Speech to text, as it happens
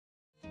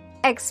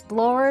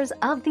Explorers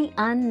of the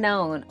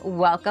unknown,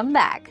 welcome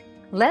back.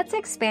 Let's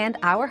expand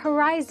our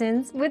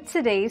horizons with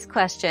today's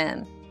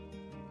question.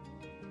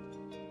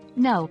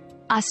 No,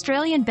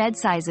 Australian bed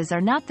sizes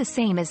are not the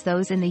same as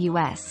those in the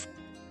US.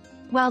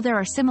 While there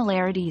are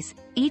similarities,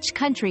 each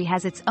country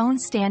has its own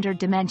standard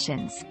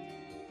dimensions.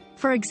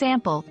 For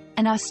example,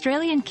 an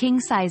Australian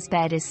king-size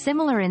bed is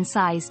similar in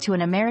size to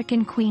an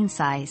American queen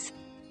size.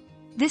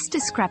 This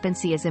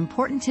discrepancy is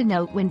important to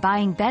note when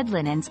buying bed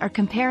linens or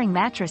comparing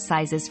mattress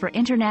sizes for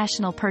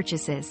international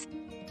purchases.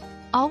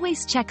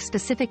 Always check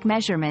specific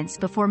measurements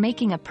before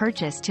making a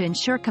purchase to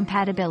ensure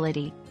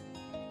compatibility.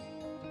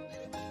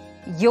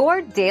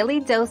 Your daily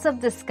dose of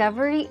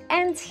discovery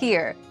ends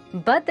here,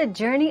 but the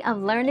journey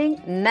of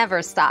learning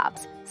never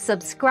stops.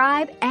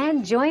 Subscribe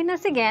and join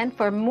us again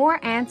for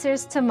more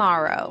answers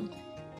tomorrow.